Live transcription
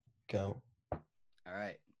Go. All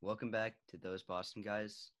right. Welcome back to Those Boston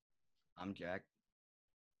Guys. I'm Jack,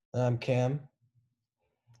 I'm Cam.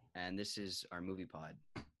 and this is our movie pod.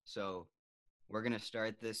 So, we're going to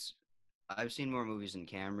start this. I've seen more movies than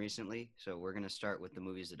Cam recently, so we're going to start with the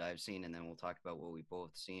movies that I've seen, and then we'll talk about what we've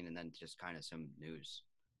both seen, and then just kind of some news.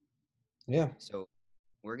 Yeah. So,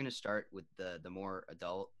 we're going to start with the more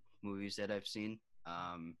adult movies that I've seen.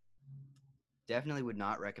 Um, Definitely would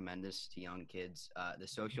not recommend this to young kids. The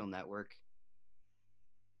Social Network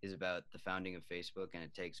is about the founding of Facebook, and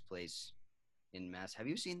it takes place in Mass. Have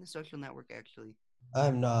you seen The Social Network actually?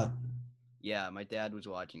 I'm not. Yeah, my dad was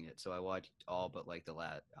watching it, so I watched all but like the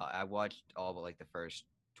last. I watched all but like the first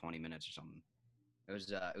 20 minutes or something.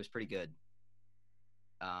 It was pretty good.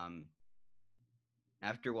 Um,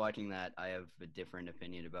 After watching that, I have a different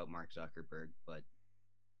opinion about Mark Zuckerberg, but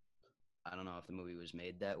I don't know if the movie was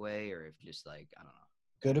made that way or if just like I don't know.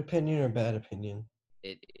 Good opinion or bad opinion?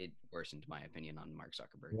 It worsened my opinion on Mark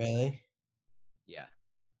Zuckerberg. Really? Yeah,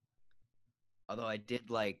 although I did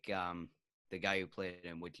like the guy who played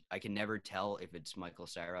him, which I can never tell if it's Michael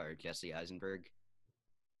Cera or Jesse Eisenberg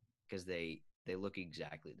because they look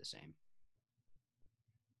exactly the same.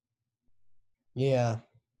 Yeah.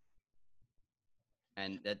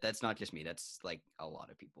 And that's not just me. That's like a lot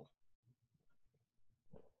of people.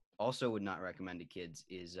 Also, would not recommend to kids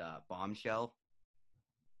is Bombshell,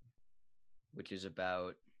 which is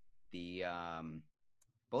about the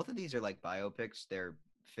both of these are like biopics. They're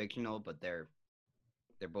fictional, but they're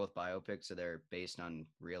both biopics, so they're based on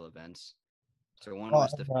real events. So one Oh,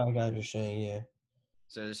 was the I got what you're saying. Yeah.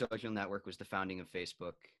 so the social network was the founding of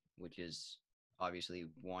Facebook, which is obviously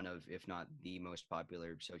one of, if not the most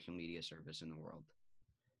popular social media service in the world.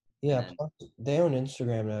 And Yeah. then Plus, they own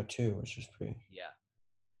Instagram now too, which is pretty. yeah,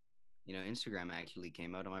 Instagram actually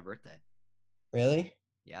came out on my birthday. Really?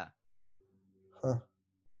 Yeah, Huh.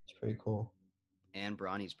 It's pretty cool. and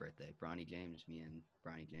Bronny's birthday. Bronny James, me and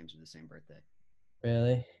Bronny James are the same birthday.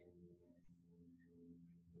 Really?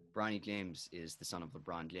 Bronny James is the son of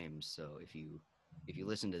LeBron James. So if you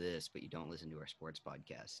listen to this but you don't listen to our sports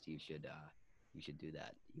podcast, you should do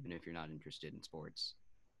that. Even if you're not interested in sports,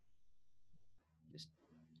 just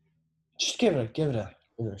Just give it a like give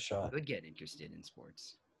it a shot. could get interested in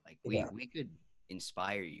sports. Like we Yeah. we could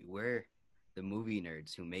inspire you. We're the movie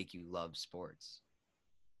nerds who make you love sports.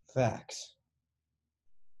 Facts.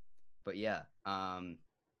 But yeah,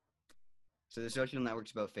 so the social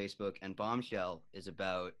network's about Facebook, and Bombshell is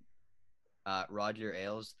about Roger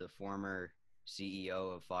Ailes, the former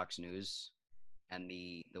CEO of Fox News, and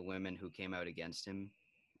the women who came out against him,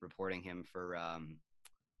 reporting him for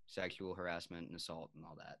sexual harassment and assault and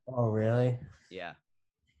all that. Oh, really? Yeah,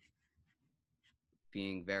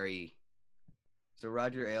 being very. So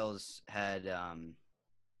Roger Ailes had I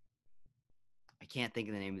can't think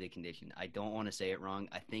of the name of the condition. I don't want to say it wrong.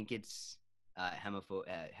 I think it's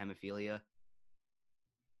hemophilia.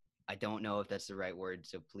 I don't know if that's the right word,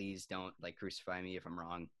 so please don't like crucify me if I'm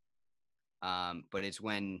wrong. But it's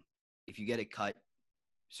when if you get a cut.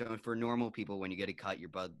 So for normal people, when you get a cut, your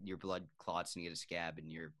blood clots and you get a scab, and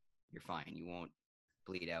you're fine. You won't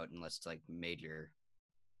bleed out unless it's like a major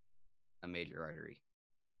artery.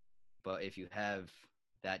 But if you have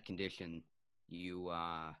that condition, you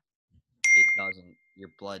it doesn't your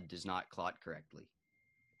blood does not clot correctly,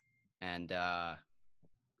 and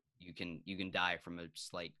you can die from a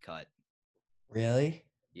slight cut. Really?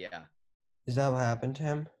 Yeah. Is that what happened to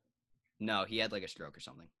him? No, he had like a stroke or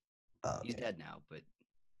something. Oh, He's okay. dead now, but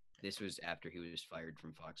this was after he was fired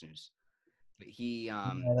from Fox News. But he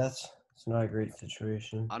Yeah, that's not a great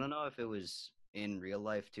situation. I don't know if it was in real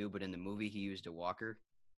life too, but in the movie he used a walker.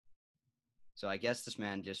 So I guess this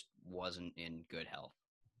man just wasn't in good health.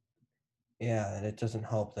 Yeah, and it doesn't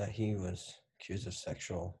help that he was accused of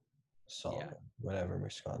sexual assault, Yeah. or whatever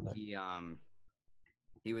misconduct.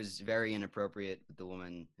 He was very inappropriate with the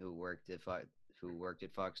woman who worked at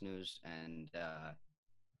Fox News, and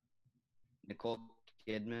Nicole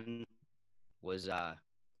Kidman was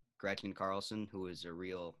Gretchen Carlson, who was a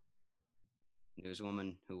real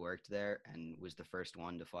newswoman who worked there and was the first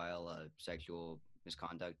one to file a sexual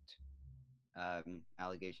misconduct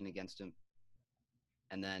allegation against him.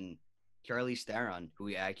 And then Charlie Theron, who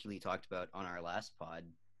we actually talked about on our last pod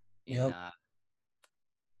in Yep.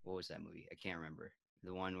 what was that movie? I can't remember.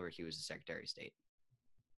 The one where he was the Secretary of State.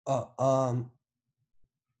 Uh, um,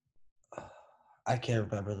 I can't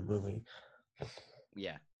remember the movie.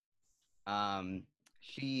 Yeah. Um,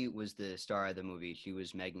 she was the star of the movie. She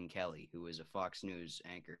was Megyn Kelly, who was a Fox News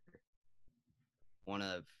anchor, one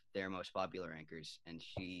of their most popular anchors, and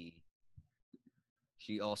she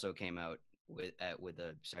also came out with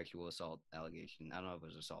a sexual assault allegation. I don't know if it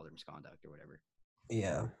was assault or misconduct or whatever.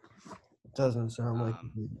 Yeah. Doesn't sound like a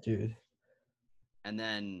Um, good dude. and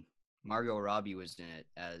then Margot Robbie was in it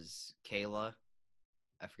as Kayla.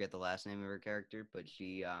 I forget the last name of her character, but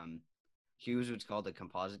she was what's called a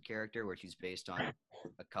composite character, where she's based on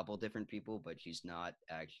a couple different people, but she's not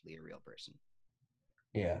actually a real person.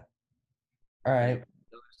 Yeah. All But right.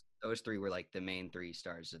 those three were like the main three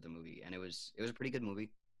stars of the movie, and it was a pretty good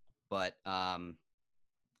movie. But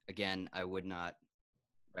again, I would not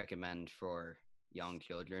recommend for young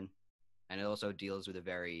children, and it also deals with a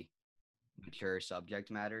very mature subject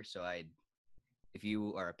matter. So if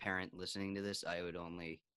you are a parent listening to this, I would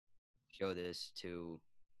only show this to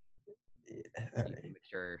All right.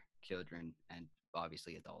 mature children and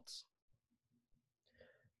obviously adults.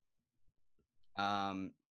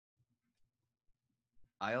 Um,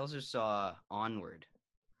 I also saw Onward,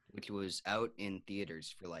 which was out in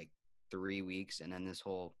theaters for like 3 weeks, and then this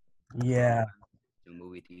whole Yeah. coronavirus, the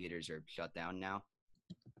movie theaters are shut down now.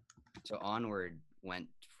 So Onward went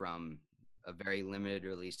from a very limited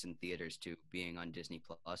release in theaters to being on Disney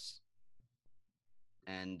Plus,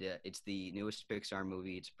 and it's the newest Pixar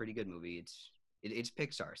movie. It's a pretty good movie. It's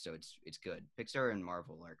Pixar, so it's good. Pixar and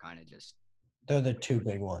Marvel are kind of just They're the two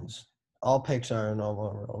big ones. All Pixar and all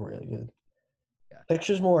are all really good. yeah.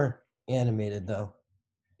 Picture's more animated though.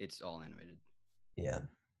 It's all animated, Yeah.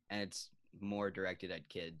 and it's more directed at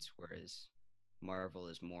kids, whereas Marvel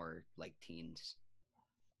is more like teens.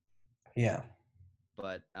 Yeah.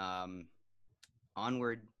 But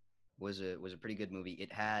Onward was a pretty good movie.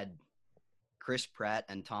 It had Chris Pratt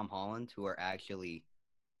and Tom Holland, who are actually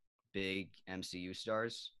big MCU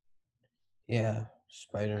stars. Yeah.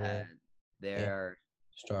 Spider-Man. Yeah. They're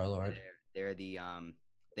Star-Lord. they're the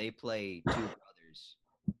they play two brothers,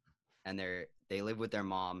 and they live with their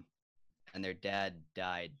mom, and their dad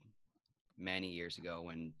died many years ago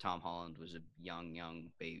when Tom Holland was a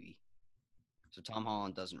young baby. So Tom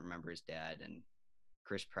Holland doesn't remember his dad, and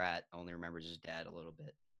Chris Pratt only remembers his dad a little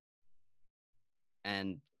bit.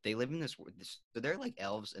 And they live in this world. So they're like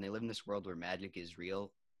elves, and they live in this world where magic is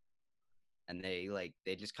real, and they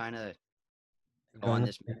just kind of go Go on on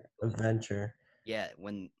this an magical. adventure. Yeah,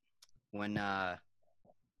 when uh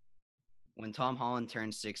when Tom Holland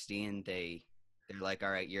turns 16, they're like,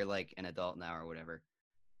 all right, you're like an adult now or whatever.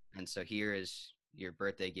 And so here is your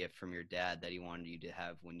birthday gift from your dad that he wanted you to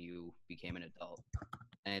have when you became an adult.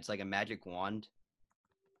 And it's like a magic wand.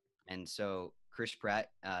 And so Chris Pratt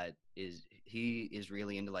is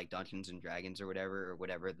really into like Dungeons and Dragons or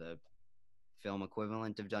whatever the film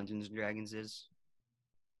equivalent of Dungeons and Dragons is.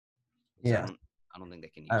 So Yeah. I don't think they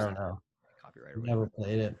can I use don't that know. copyright or Never whatever.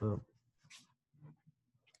 played it, but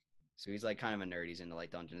So he's like kind of a nerd. He's into like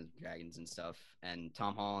Dungeons and Dragons and stuff. And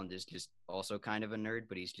Tom Holland is just also kind of a nerd,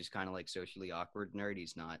 but he's just kind of like socially awkward nerd.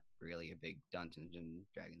 He's not really a big Dungeons and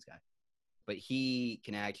Dragons guy. But he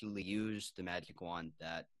can actually use the magic wand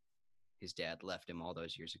that his dad left him all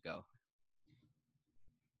those years ago.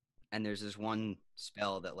 And there's this one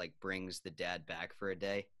spell that like brings the dad back for a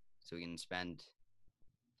day so he can spend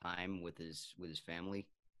time with his family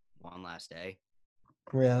one last day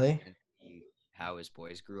really? and see how his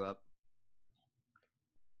boys grew up.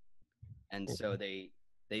 And so they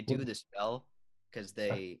do the spell because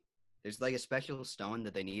there's like a special stone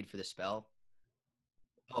that they need for the spell.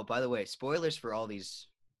 Oh, by the way, spoilers for all these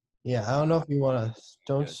Yeah, I don't know if you want to.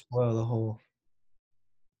 Don't shows. spoil the whole.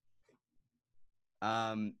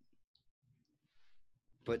 Um,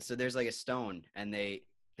 but so there's like a stone, and the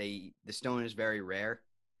stone is very rare,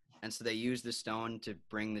 and so they use the stone to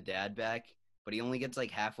bring the dad back. But he only gets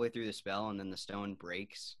like halfway through the spell, and then the stone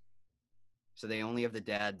breaks. So they only have the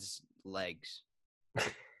dad's legs.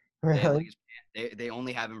 They have like Really? they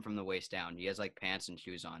only have him from the waist down. He has like pants and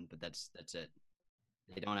shoes on, but that's it.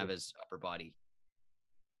 They don't have his upper body.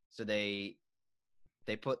 So they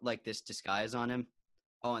put like this disguise on him.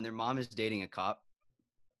 Oh, and their mom is dating a cop.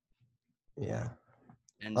 Yeah.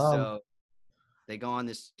 And Um. so they go on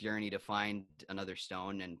this journey to find another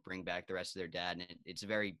stone and bring back the rest of their dad. And it's a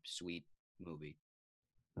very sweet movie.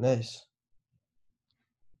 Nice.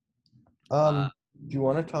 Uh, Do you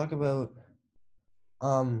want to talk about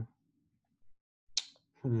um?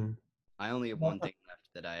 Hmm. I only have one thing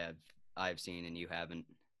left that I've seen and you haven't.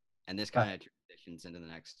 And this kind of transitions into the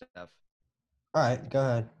next stuff. All right. Go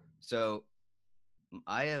ahead. So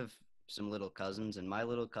I have some little cousins, and my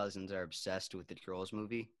little cousins are obsessed with the Trolls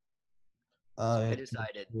movie. So I Yeah.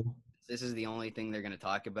 decided this is the only thing they're going to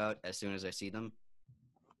talk about as soon as I see them.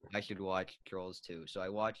 I should watch Trolls 2. So I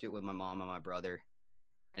watched it with my mom and my brother,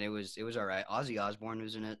 and it was all right. Ozzy Osbourne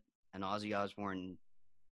was in it, and Ozzy Osbourne,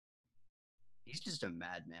 he's just a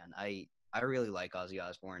madman. I really like Ozzy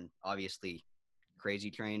Osbourne. Obviously, Crazy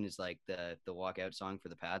Train is like the walkout song for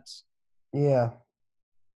the Pats, Yeah.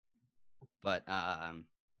 but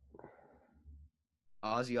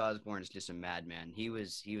Ozzy Osbourne is just a madman. He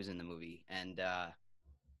was in the movie, and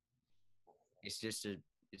it's just a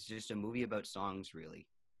it's just a movie about songs, really.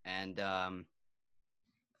 And the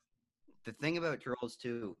thing about Trolls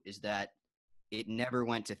 2 is that it never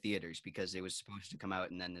went to theaters because it was supposed to come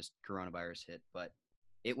out and then this coronavirus hit, but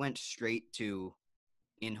it went straight to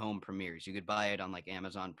in-home premieres. You could buy it on like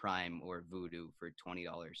Amazon Prime or Vudu for $20,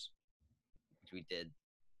 which we did.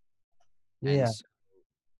 And Yeah. so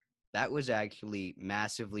that was actually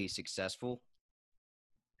massively successful.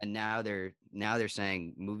 And now they're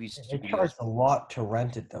saying movie It studios, charged a lot to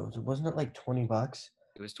rent it though. Wasn't it like $20?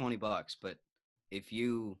 it was $20, but if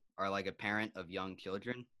you are like a parent of young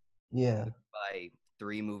children, Yeah. buy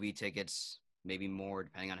 3 movie tickets, maybe more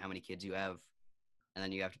depending on how many kids you have, and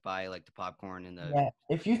then you have to buy like the popcorn and the. Yeah.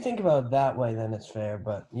 If you think about it that way, then it's fair.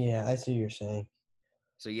 But yeah, I see what you're saying.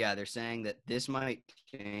 So yeah, they're saying that this might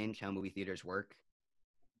change how movie theaters work.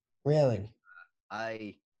 Really,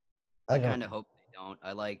 I I I don't. kind of hope they don't.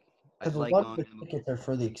 I Because a like lot of going the to the movie. tickets are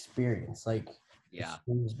for the experience. Like the Yeah.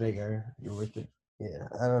 screen's bigger. You're with it. Yeah.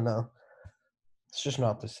 I don't know. It's just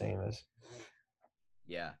not the same as.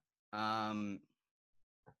 Yeah. Um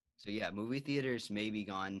so yeah, movie theaters may be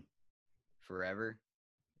gone forever,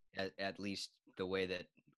 at least the way that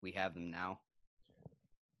we have them now.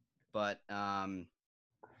 But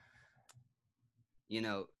you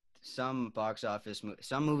know, some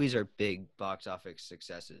movies are big box office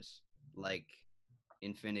successes, like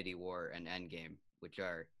Infinity War and Endgame, which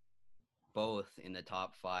are both in the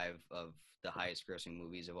top 5 of the highest grossing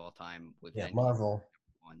movies of all time, with Yeah, Endgame Marvel.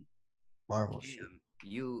 one. Marvel shit. Cam,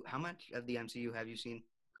 you how much of the MCU have you seen?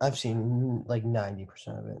 I've seen like 90%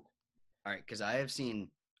 of it. All right, because I have seen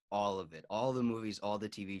all of it, all the movies, all the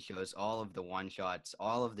TV shows, all of the one shots,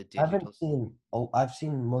 all of the I haven't digitals. seen. Oh, I've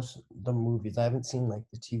seen most of the movies. I haven't seen like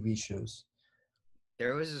the TV shows.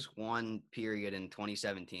 There was this one period in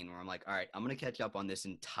 2017 where I'm like, all right, I'm gonna catch up on this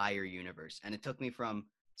entire universe, and it took me from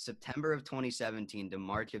September of 2017 to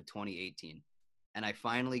March of 2018, and I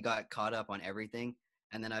finally got caught up on everything.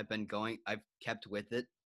 And then I've kept with it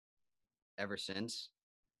ever since.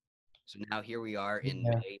 So now here we are in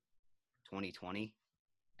Yeah. May 2020,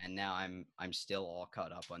 and now I'm still all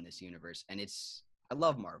caught up on this universe, and I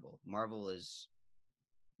love Marvel. Marvel is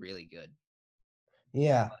really good.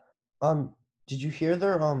 Yeah. Did you hear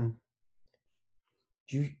their do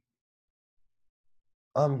you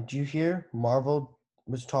do you hear Marvel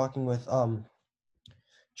was talking with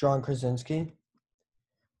John Krasinski?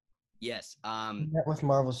 Yes. He met with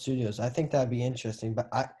Marvel Studios. I think that'd be interesting, but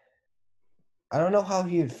I don't know how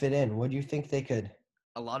he would fit in. What do you think they could?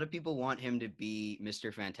 A lot of people want him to be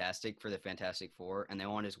Mr. Fantastic for the Fantastic Four, and they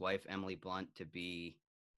want his wife Emily Blunt to be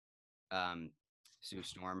um, Sue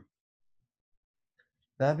Storm.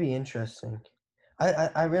 That'd be interesting.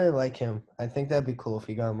 I really like him. I think that'd be cool if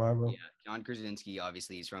he got Yeah, Marvel. John Krasinski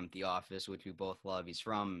obviously he's from The Office, which we both love. He's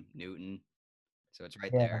from Newton, so it's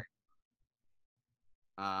right Yeah. there.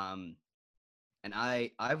 Um, and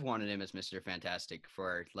I've wanted him as Mr. Fantastic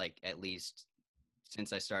for like at least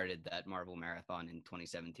since I started that Marvel marathon in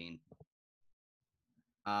 2017.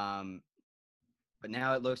 Um, but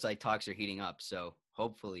now it looks like talks are heating up, so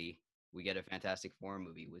hopefully we get a Fantastic Four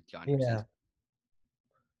movie with John Yeah. Krasinski.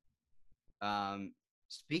 Um,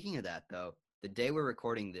 Speaking of that, though, the day we're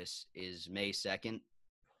recording this is May 2nd.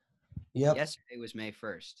 Yep. Yesterday was May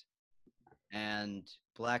 1st, and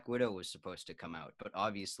Black Widow was supposed to come out, but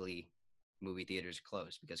obviously movie theaters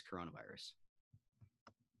closed because coronavirus.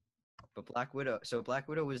 But Black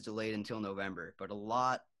Widow was delayed until November, but a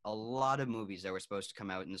lot of movies that were supposed to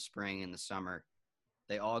come out in the spring and the summer,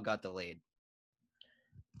 they all got delayed.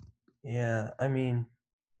 Yeah. I mean,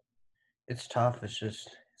 it's tough. It's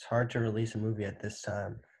hard to release a movie at this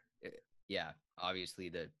time. Yeah, obviously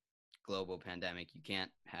the global pandemic, you can't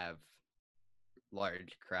have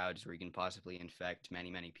large crowds where you can possibly infect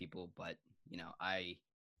many people, but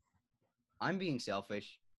I'm being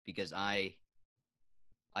selfish because I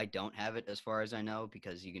don't have it as far as I know,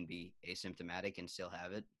 because you can be asymptomatic and still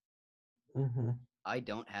have it. Hmm. I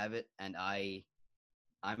don't have it, and I'm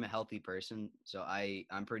a healthy person, so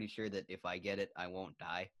I'm pretty sure that if I get it I won't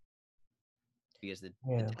die, because the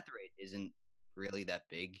Yeah. death rate isn't really that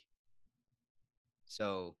big.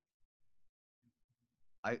 So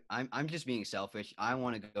I'm just being selfish. I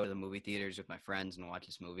want to go to the movie theaters with my friends and watch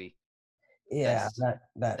this movie. Yeah. That's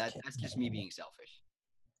Can't that's just me happen. being selfish.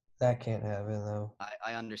 That can't happen though.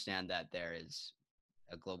 I understand that there is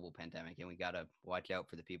a global pandemic and we gotta watch out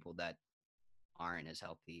for the people that aren't as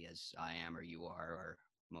healthy as I am or you are or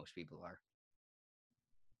most people are.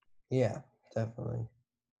 Yeah, definitely.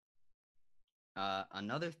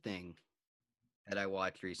 Another thing that I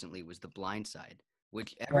watched recently was The Blind Side,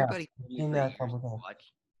 which Yeah, everybody I've told me seen for that a years couple to times.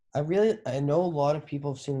 watch. I know a lot of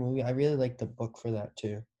people have seen the movie. I really like the book for that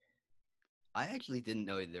too. I actually didn't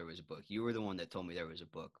know there was a book. You were the one that told me there was a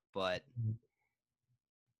book, but Mhm.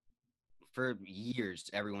 for years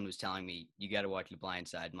everyone was telling me you got to watch The Blind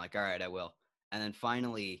Side. I'm like, all right, I will. And then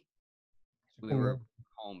finally, It's a we good were movie.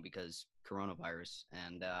 home because coronavirus,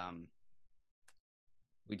 and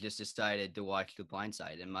we just decided to watch The Blind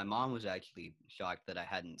Side. And my mom was actually shocked that I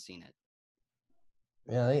hadn't seen it.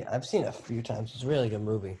 Really, I've seen it a few times. It's a really good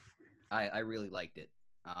movie. I really liked it.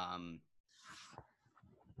 Um,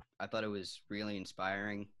 I thought it was really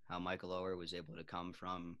inspiring how Michael Oher was able to come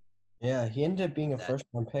from Yeah, he ended up being a that. first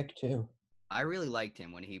round pick too. I really liked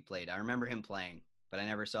him when he played. I remember him playing, but I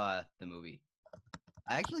never saw the movie.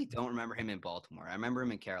 I actually don't remember him in Baltimore. I remember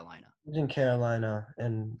him in Carolina. He was in Carolina,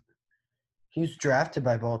 and he was drafted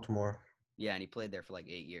by Baltimore. Yeah, and he played there for like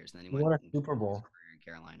 8 years, and then he He went won a and Super finished his Bowl. career in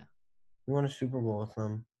Carolina. He won a Super Bowl with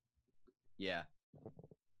them. Yeah,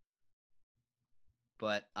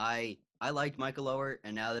 but I liked Michael Oher,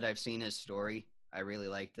 and now that I've seen his story, I really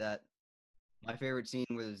liked that. My favorite scene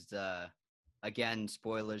was again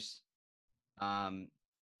spoilers. Um,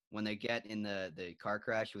 when they get in the car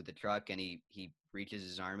crash with the truck, and he reaches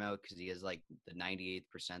his arm out because he has like the 98th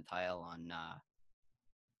percentile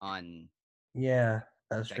on Yeah,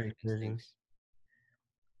 that's pretty detective crazy. instincts.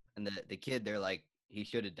 And the kid, they're like, he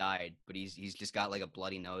should have died, but he's just got like a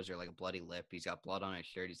bloody nose or like a bloody lip. He's got blood on his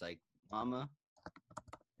shirt. He's like, Mama,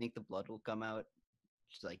 think the blood will come out?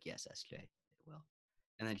 She's like, yes, SJ, it will.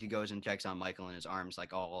 And then she goes and checks on Michael, and his arm's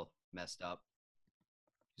like all messed up.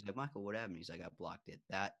 She's like, Michael, what happened? He's like, I blocked it.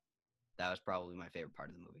 That was probably my favorite part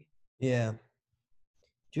of the movie. Yeah,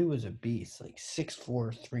 dude was a beast, like 6'4",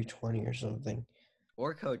 320 or something.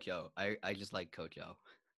 Or Coach O. I just like Coach O.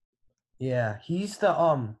 Yeah, he's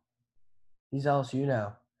LSU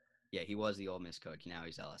now. Yeah, he was the Ole Miss coach. Now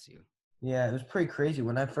he's LSU. Yeah, it was pretty crazy.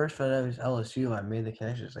 When I first found out it was LSU, I made the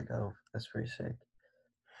connection. It's like, oh, that's pretty sick.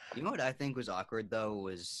 You know what I think was awkward though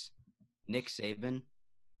was Nick Saban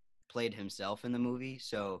played himself in the movie,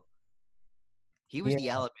 so he was Yeah, the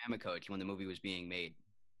Alabama coach when the movie was being made,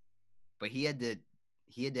 but he had to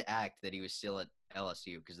act that he was still at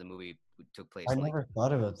LSU because the movie took I place like. never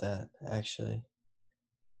thought about that actually.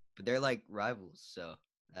 But they're like rivals, so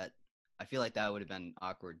that I feel like that would have been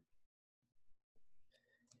awkward.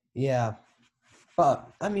 Yeah, but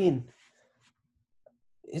I mean,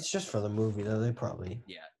 it's just for the movie though. They probably,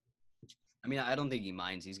 Yeah, I mean I don't think he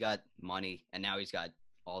minds. He's got money, and now he's got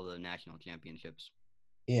all the national championships.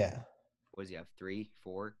 yeah, What does he have? 3,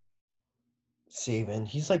 4? Saban.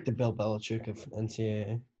 He's like the Bill Belichick of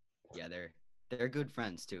NCAA. Yeah, they're good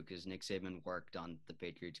friends too because Nick Saban worked on the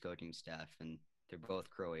Patriots coaching staff, and they're both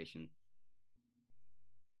Croatian.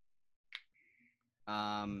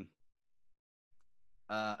 Um,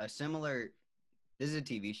 a similar. This is a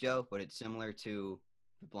TV show, but it's similar to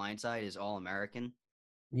The Blind Side. Is All American,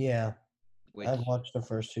 Yeah, I've which watched the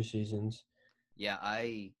first 2 seasons. yeah,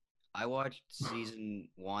 I watched season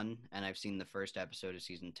 1 and I've seen the first episode of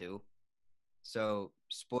season 2. So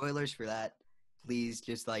spoilers for that. Please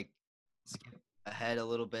just like skip ahead a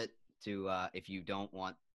little bit to if you don't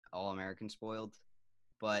want All American spoiled.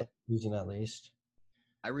 But First season at least.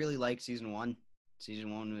 I really liked season 1.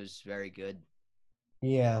 Season 1 was very good.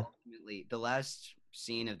 Yeah. Ultimately, the last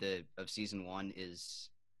scene of season 1 is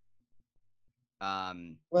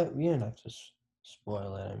Well, you don't have to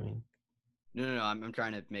spoil it. I mean, no. I'm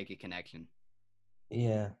trying to make a connection.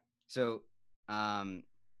 yeah. So, um,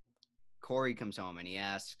 Corey comes home and he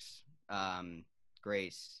asks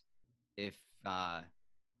Grace if uh,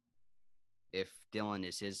 if Dylan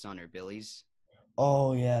is his son or Billy's.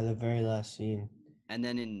 Oh yeah, the very last scene. And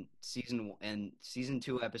then in season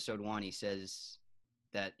 2, episode 1, he says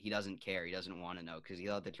that he doesn't care. He doesn't want to know because he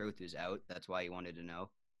thought the truth was out. That's why he wanted to know.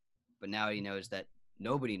 But now he knows that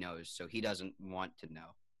nobody knows, so he doesn't want to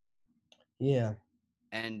know. Yeah.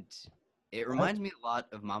 And it I, reminds me a lot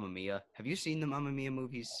of Mamma Mia. Have you seen the Mamma Mia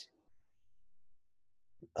movies?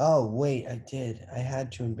 oh wait, I did. I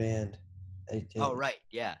had to in band. I Oh, did. right,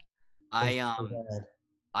 yeah. They're I so bad.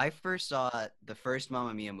 I first saw the first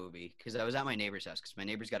Mamma Mia movie because I was at my neighbor's house because my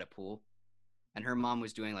neighbor's got a pool, and her mom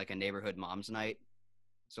was doing like a neighborhood moms night.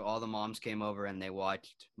 So all the moms came over and they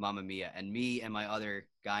watched Mamma Mia, and me and my other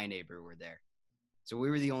guy neighbor were there. So we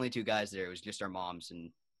were the only two guys there. It was just our moms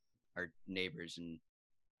and our neighbors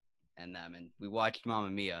and them, and we watched Mamma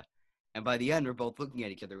Mia. And by the end, we're both looking at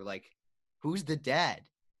each other. We're like, "Who's the dad?"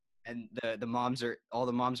 and all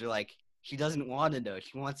the moms are like, she doesn't want to know.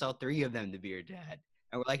 She wants all three of them to be her dad.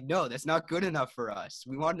 And we're like, no, that's not good enough for us.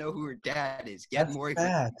 We want to know who her dad is. Get That's Maury.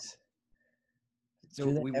 facts. Do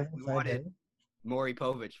So they we ever find wanted out? Maury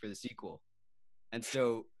Povich for the sequel. And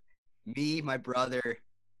so me, my brother,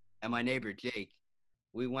 and my neighbor Jake,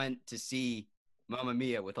 we went to see Mamma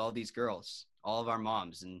Mia with all these girls, all of our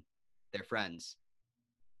moms and their friends.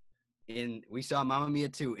 We saw Mamma Mia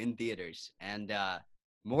 2 in theaters, and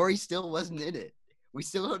Maury still wasn't in it. We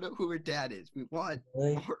still don't know who her dad is. We want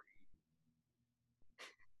Really? Maury.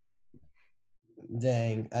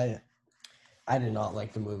 Dang, I did not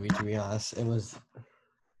like the movie, to be honest. I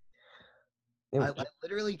It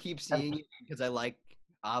literally keep seeing it because I like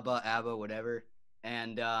ABBA, whatever,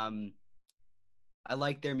 and I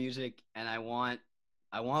like their music, and I want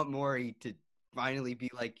Maury to finally be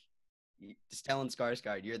like Stellan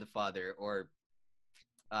Skarsgård, you're the father, or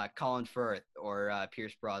Colin Firth, or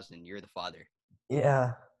Pierce Brosnan, you're the father.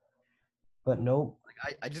 yeah, but nope.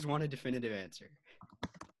 Like I just want a definitive answer.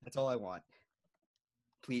 That's all I want.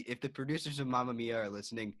 Please, if the producers of Mamma Mia are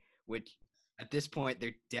listening, which at this point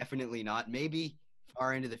they're definitely not, maybe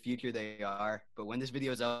far into the future they are, but when this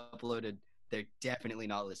video is uploaded, they're definitely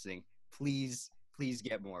not listening. Please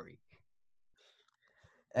get Maury.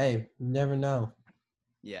 Hey, you never know.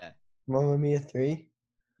 Yeah, Mamma Mia 3?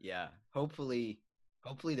 yeah. Hopefully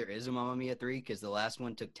there is a Mamma Mia 3 because the last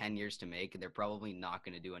one took 10 years to make, and they're probably not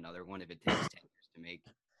going to do another one if it takes 10 years to make.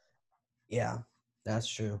 Yeah, that's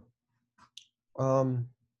true. Um,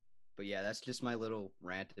 But yeah, that's just my little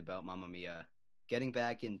rant about Mamma Mia. Getting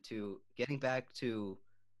back to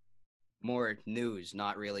more news,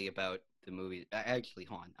 not really about the movie. Actually,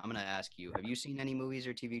 Han, I'm gonna ask you: have you seen any movies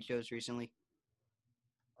or TV shows recently?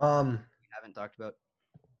 um, We haven't talked about.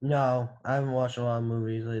 no, I haven't watched a lot of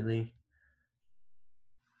movies lately.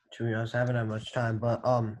 To be honest, I haven't had much time, but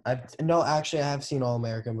I've no, actually, I have seen All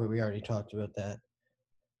American, but we already talked about that.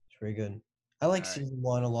 It's pretty good. I like All right, season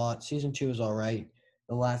one a lot. Season two is all right.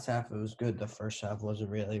 The last half it was good. The first half wasn't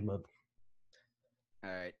really, but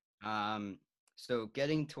all right. So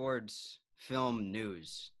getting towards film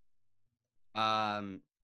news. Um,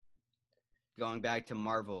 going back to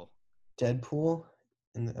Marvel. Deadpool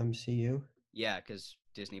in the MCU. Yeah, because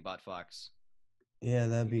Disney bought Fox. Yeah,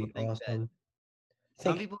 that'd People be think that awesome. I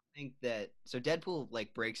Some think people think that so Deadpool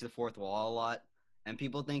like breaks the fourth wall a lot, and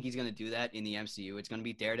people think he's gonna do that in the MCU. It's gonna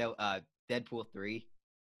be Deadpool 3,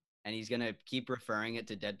 and he's gonna keep referring it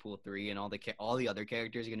to Deadpool 3, and all the other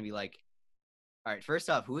characters are gonna be like, all right, first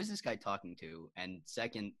off, who is this guy talking to? And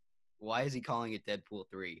second, why is he calling it Deadpool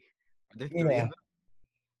 3? Are there three of yeah, them?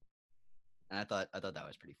 And I thought that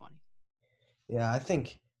was pretty funny. yeah. I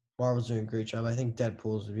think Marvel's doing a great job. I think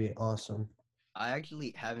Deadpool's would be awesome. I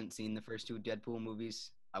actually haven't seen the first two Deadpool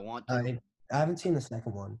movies. I want to. I I haven't seen the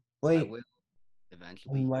second one. I Wait, will I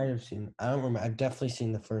eventually. might have seen. I don't remember. I've definitely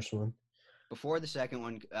seen the first one. Before the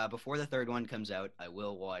third one comes out, I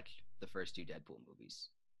will watch the first two Deadpool movies.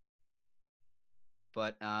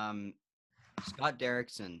 But Scott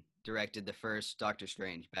Derrickson directed the first Doctor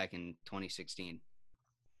Strange back in 2016,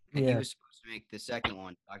 and he Yeah, was supposed to make the second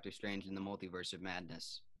one, Doctor Strange in the Multiverse of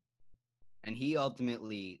Madness. And he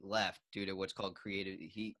ultimately left due to what's called creative.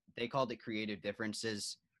 They called it creative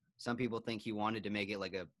differences. Some people think he wanted to make it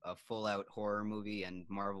like a full out horror movie, and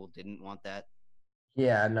Marvel didn't want that.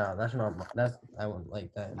 yeah. No, that's not. That's I wouldn't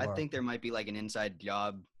like that in I Marvel. think there might be like an inside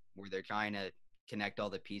job where they're trying to connect all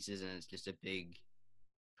the pieces, and it's just a big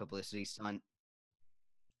publicity stunt.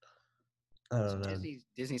 I So don't know.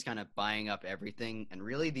 Disney's kind of buying up everything, and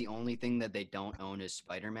really the only thing that they don't own is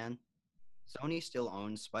Spider-Man. Sony still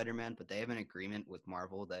owns Spider-Man, but they have an agreement with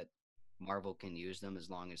Marvel that Marvel can use them as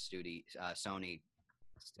long as Sony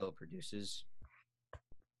still produces.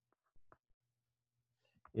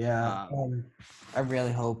 Yeah. Um, I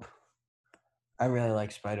really hope. I really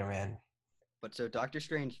like Spider Man. but so Doctor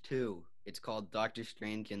Strange 2, it's called Doctor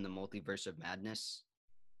Strange in the Multiverse of Madness,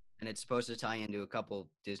 and it's supposed to tie into a couple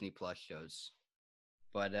Disney Plus shows.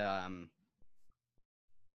 But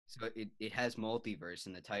so it has multiverse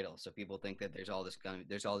in the title, so people think that there's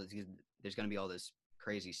gonna be all this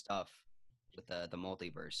crazy stuff with the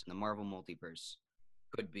multiverse. And the Marvel multiverse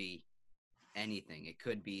could be anything. It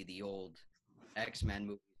could be the old X-Men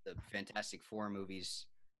movies, the Fantastic Four movies,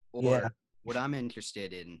 Yeah. or what I'm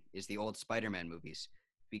interested in is the old Spider-Man movies,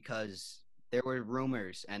 because there were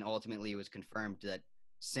rumors and ultimately it was confirmed that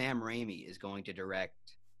Sam Raimi is going to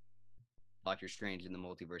direct Doctor Strange in the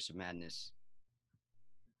Multiverse of Madness.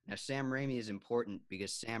 Now, Sam Raimi is important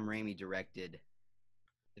because Sam Raimi directed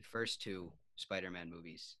the first two Spider-Man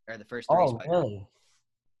movies, or the first three Oh, Spider really?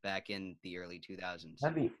 back in the early 2000s.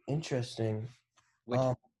 That'd be interesting. Which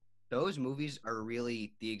Um. those movies are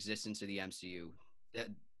really the existence of the MCU.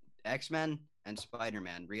 X-Men and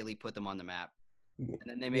Spider-Man really put them on the map. And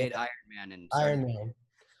then they Yeah, made Iron Man and started. Iron Man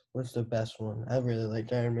was the best one. I really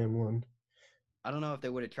liked Iron Man 1. I don't know if they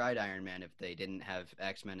would have tried Iron Man if they didn't have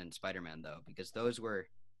X-Men and Spider-Man though, because those were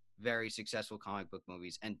very successful comic book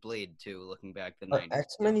movies, and Blade too. Looking back the Are '90s,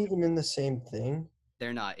 X-Men even in the same thing?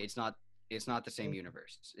 they're not. It's not. It's not the same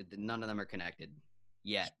universe. None of them are connected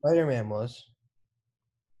yet. Spider-Man was.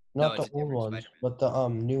 No, Not the it's a old different ones, Spider-Man. but the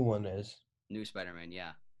new one is. New Spider-Man,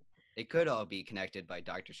 yeah. It could all be connected by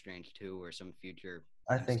Doctor Strange too, or some future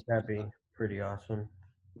I think MCU that'd stuff. be pretty awesome.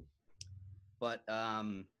 But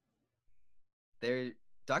there,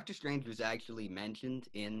 Doctor Strange was actually mentioned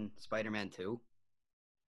in Spider-Man 2,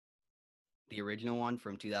 the original one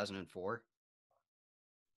from 2004,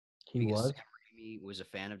 He because was? Sam Raimi was a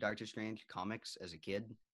fan of Doctor Strange comics as a kid.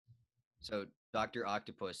 So Doctor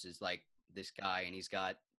Octopus is like this guy, and he's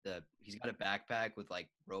got a backpack with like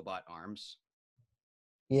robot arms.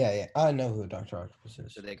 Yeah, yeah. I know who Dr. Octopus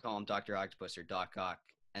is. So they call him Doctor Octopus or Doc Ock,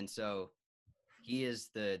 and so he is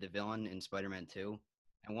the villain in Spider-Man 2.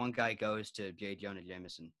 And one guy goes to J. Jonah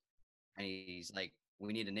Jameson, and he's like,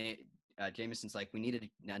 "We need a name." Jameson's like, "We need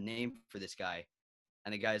a name for this guy,"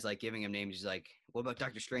 and the guy's like giving him names. He's like, "What about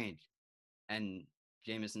Doctor Strange?" And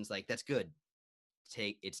Jameson's like, "That's good.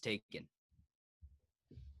 It's taken,"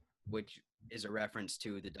 which is a reference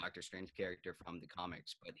to the Doctor Strange character from the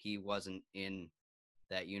comics, but he wasn't in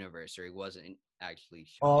that universe, or he wasn't actually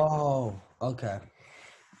shown. Oh, okay.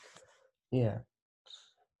 Yeah.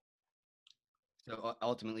 So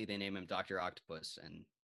ultimately, they name him Doctor Octopus,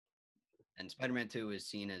 and Spider-Man 2 is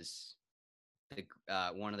seen as the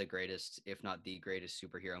one of the greatest, if not the greatest,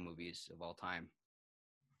 superhero movies of all time.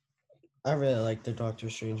 I really like the Doctor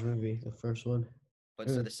Strange movie, the first one. But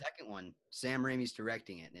so the second one, Sam Raimi's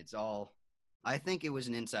directing it, and it's all. I think it was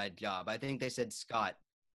an inside job. I think they said Scott.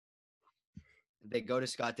 They go to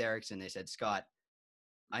Scott Derrickson. They said, Scott,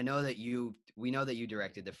 we know that you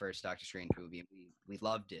directed the first Doctor Strange movie, and we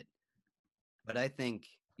loved it, but I think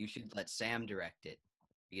you should let Sam direct it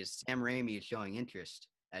because Sam Raimi is showing interest,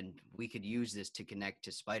 and we could use this to connect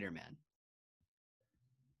to Spider-Man.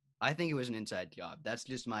 I think it was an inside job. That's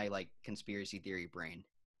just my like conspiracy theory brain.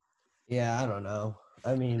 Yeah, I don't know.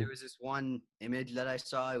 I mean, There was this one image that I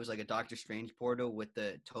saw. It was like a Doctor Strange portal with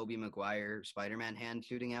the Tobey Maguire Spider-Man hand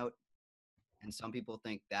shooting out, and some people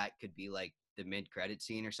think that could be like the mid-credit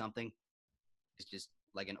scene or something. It's just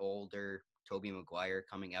like an older Tobey Maguire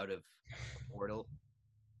coming out of a portal.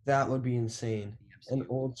 that would be insane. The An MCU.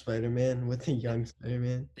 old Spider-Man with a They, young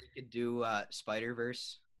Spider-Man. they could do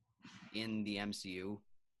Spider-Verse in the MCU.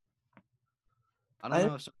 I don't I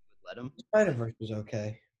know if someone would let them, but Spider-Verse was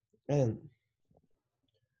okay. And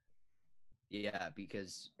yeah,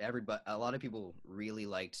 because a lot of people really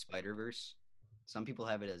liked Spider-Verse. Some people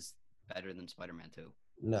have it as better than Spider-Man 2.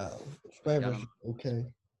 no, Which I Spider-Verse don't know. was okay.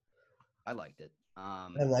 I liked it.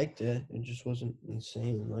 I liked it. It just wasn't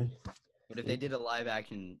insane. But if they did a live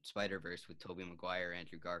action Spider Verse with Tobey Maguire,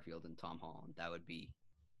 Andrew Garfield, and Tom Holland, that would be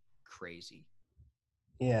crazy.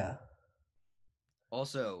 Yeah.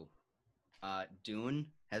 Also, Dune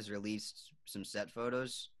has released some set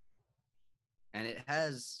photos, and it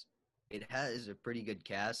has a pretty good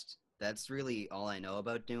cast. That's really all I know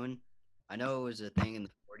about Dune. I know it was a thing in the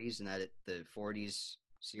 '40s, and that the '40s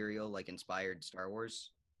serial like inspired Star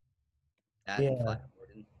Wars. That and Yeah. Flash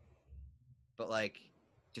Gordon. But like,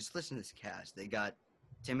 just listen to this cast. They got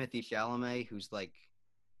Timothy Chalamet, who's like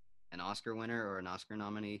an Oscar winner or an Oscar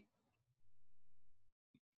nominee.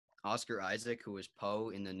 Oscar Isaac, who was Poe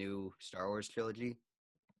in the new Star Wars trilogy.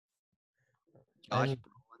 Josh And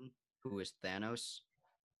Brolin, who is Thanos,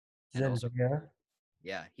 and also Zendaya.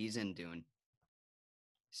 yeah, he's in Dune.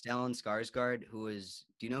 Stellan Skarsgård, who is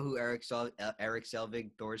do you know who Eric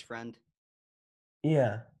Selvig, Thor's friend?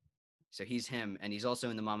 Yeah. So he's him, and he's also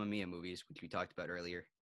in the Mamma Mia movies, which we talked about earlier.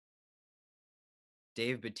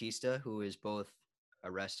 Dave Bautista, who is both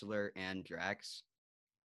a wrestler and Drax.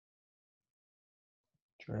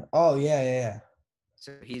 Oh yeah, yeah, yeah.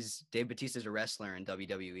 So Dave Bautista's a wrestler in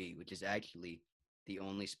WWE, which is actually the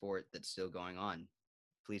only sport that's still going on.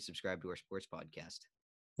 Please subscribe to our sports podcast.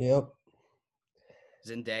 Yep.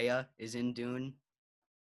 Zendaya is in Dune.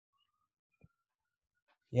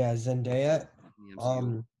 Yeah, Zendaya. In the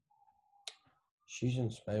MCU. She's in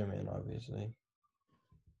Spider-Man, obviously.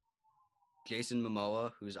 Jason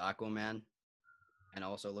Momoa, who's Aquaman, and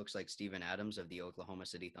also looks like Steven Adams of the Oklahoma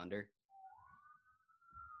City Thunder.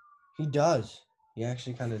 He does. He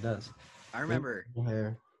actually kind of does. I remember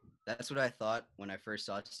Hair. that's what I thought when I first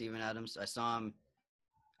saw Steven Adams. I saw him.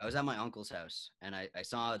 I was at my uncle's house and I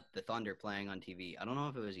saw the Thunder playing on TV. I don't know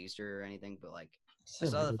if it was Easter or anything, but like I So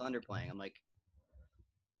saw the ridiculous. Thunder playing. I'm like,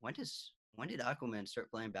 when did Aquaman start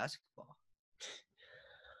playing basketball?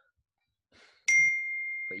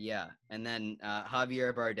 But yeah, and then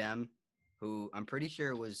Javier Bardem, who I'm pretty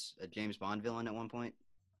sure was a James Bond villain at one point.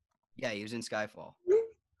 Yeah, he was in Skyfall.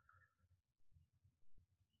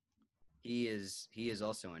 He is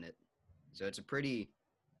also in it. So it's a pretty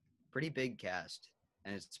big cast,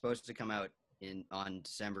 and it's supposed to come out in on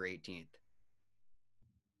December 18th.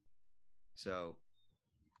 So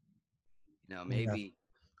Yeah, maybe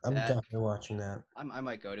I'm that definitely watching that. I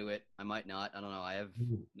might go to it. I might not. I don't know. I have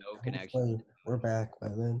no connection. Hopefully, we're back by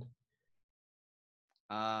then.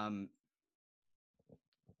 Um,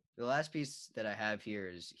 the last piece that I have here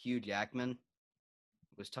is Hugh Jackman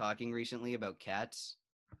was talking recently about Cats.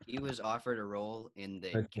 He was offered a role in the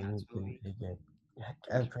But Cats didn't movie, take it. which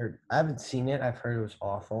I've heard. I haven't seen it. I've heard it was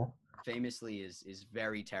awful. famously is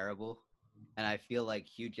very terrible. And I feel like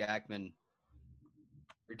Hugh Jackman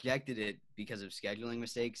rejected it because of scheduling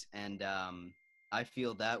mistakes, and I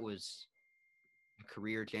feel that was a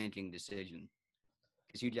career-changing decision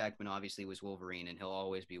because Hugh Jackman obviously was Wolverine, and he'll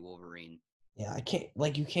always be Wolverine. Yeah, I can't.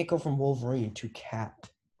 Like, you can't go from Wolverine to Cat.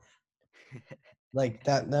 Like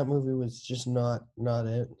that movie was just not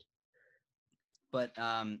it. But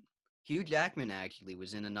Hugh Jackman actually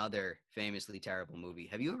was in another famously terrible movie.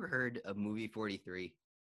 Have you ever heard of Movie 43?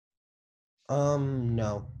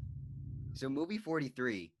 No. So Movie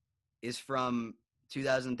 43 is from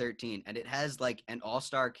 2013, and it has like an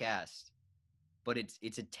all-star cast, but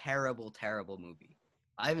it's a terrible, terrible movie.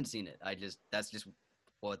 I haven't seen it. That's just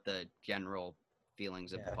what the general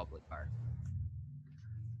feelings of the Yeah. public are.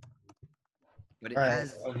 But it All right.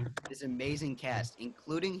 has this amazing cast,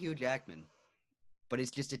 including Hugh Jackman. But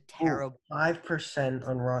it's just a Ooh, terrible. 5%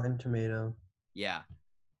 on Rotten Tomato. Yeah,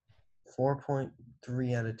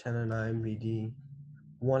 4.3 out of 10 on IMDb.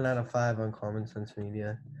 1 out of 5 on Common Sense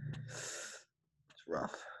Media. It's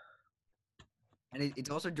rough. and it's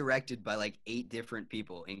also directed by like 8 different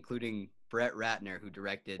people, including Brett Ratner, who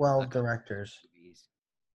directed a 12 couple directors. movies,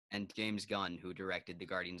 and James Gunn, who directed the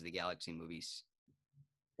Guardians of the Galaxy movies.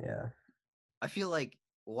 Yeah. I feel like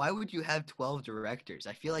why would you have 12 directors?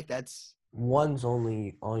 I feel like that's. One's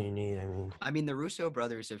only all you need. I mean, I mean, the Russo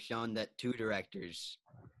brothers have shown that 2 directors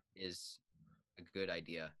is a good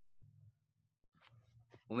idea.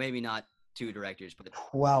 Well, maybe not 2 directors, but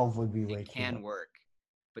 12 would be way it too can much. work.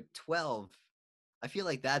 But 12, I feel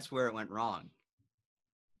like that's where it went wrong.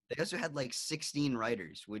 They also had like 16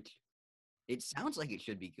 writers, which it sounds like it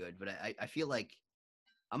should be good, but I feel like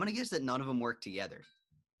I'm going to guess that none of them work together.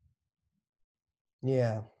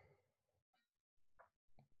 Yeah.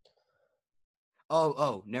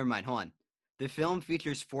 Oh, never mind. Hold on. The film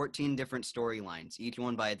features 14 different storylines, each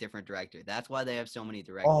one by a different director. That's why they have so many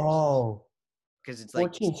directors. Oh, Because it's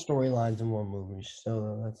like 14 storylines in one movie.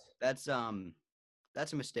 So that's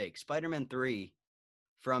a mistake. Spider-Man 3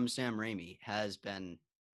 from Sam Raimi has been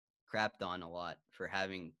crapped on a lot for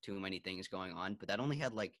having too many things going on, but that only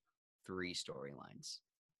had like 3 storylines.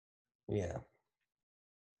 yeah.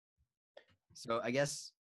 So I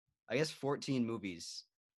guess 14 movies.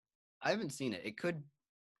 I haven't seen it. It could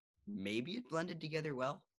maybe it blended together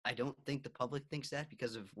well. I don't think the public thinks that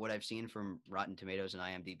because of what I've seen from Rotten Tomatoes and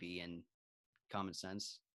IMDb and Common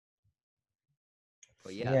Sense.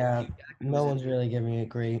 But yeah, Yeah. Hugh Jackman No was in one's really giving it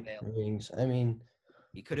great failed. ratings. I mean,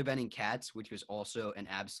 He could have been in Cats, which was also an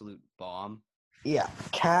absolute bomb. yeah,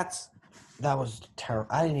 Cats. That was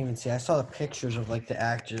terrible. I didn't even see. I saw the pictures of like the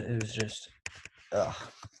actors. It was just, ugh.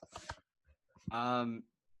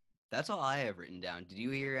 That's all I have written down. Did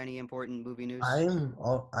you hear any important movie news?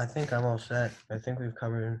 I think I'm all set. I think we've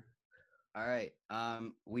covered. All right.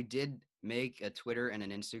 We did make a Twitter and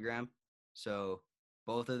an Instagram, so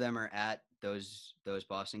both of them are at those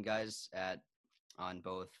Boston guys on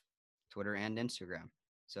both Twitter and Instagram.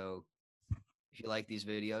 So if you like these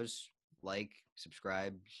videos, like,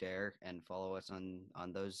 subscribe, share, and follow us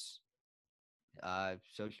on those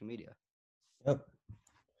social media. Yep.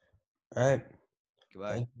 All right.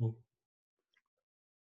 Goodbye. Thank you.